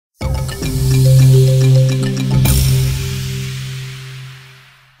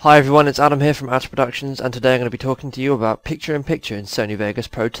Hi everyone, it's Adam here from AdzProductions, and today I'm going to be talking to you about picture-in-picture in Sony Vegas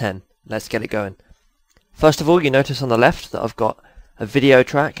Pro 10. Let's get it going. First of all, you notice on the left that I've got a video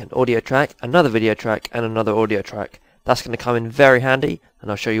track, an audio track, another video track, and another audio track. That's going to come in very handy,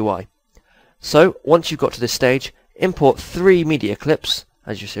 and I'll show you why. So, once you've got to this stage, import 3 media clips.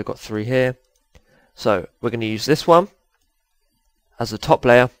 As you see, I've got 3 here. So, we're going to use this one as the top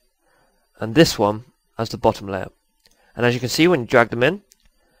layer, and this one as the bottom layer. And as you can see, when you drag them in,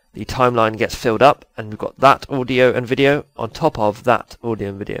 the timeline gets filled up, and we've got that audio and video on top of that audio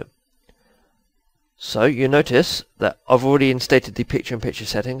and video. So you notice that I've already instated the picture-in-picture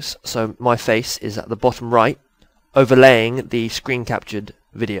settings, so my face is at the bottom right, overlaying the screen captured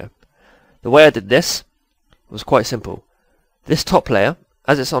video. The way I did this was quite simple. This top layer,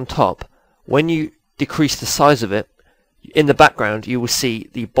 as it's on top, when you decrease the size of it, in the background you will see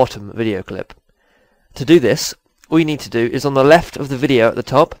the bottom video clip. To do this, all you need to do is on the left of the video at the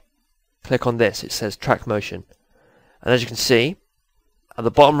top, click on this. It says track motion. And as you can see, at the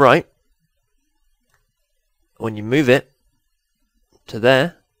bottom right, when you move it to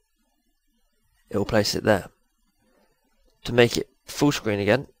there, it will place it there. To make it full screen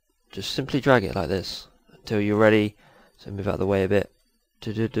again, just simply drag it like this until you're ready. So move out of the way a bit.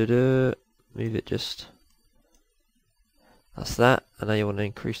 Move it just. That's that. And now you want to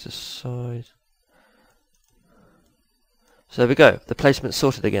increase the size. So there we go, the placement's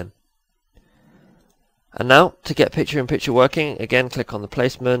sorted again. And now, to get picture-in-picture working, again click on the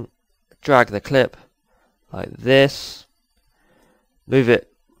placement, drag the clip like this, move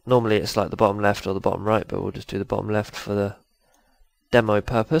it. Normally it's like the bottom left or the bottom right, but we'll just do the bottom left for the demo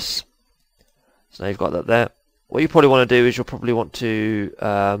purpose. So now you've got that there. What you probably want to do is you'll probably want to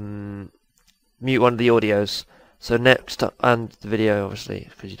mute one of the audios. So next, and the video obviously,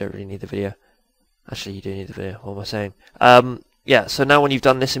 because you don't really need the video. Actually, you do need the video. What am I saying? Yeah, so now when you've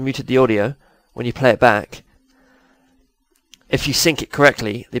done this and muted the audio, when you play it back, if you sync it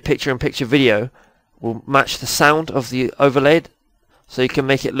correctly, the picture-in-picture video will match the sound of the overlaid, so you can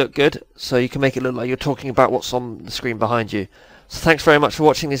make it look good, so you can make it look like you're talking about what's on the screen behind you. So thanks very much for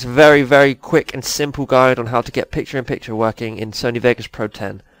watching this very, very quick and simple guide on how to get picture-in-picture working in Sony Vegas Pro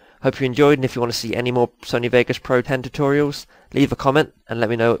 10. Hope you enjoyed, and if you want to see any more Sony Vegas Pro 10 tutorials, leave a comment and let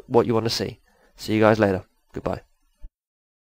me know what you want to see. See you guys later. Goodbye.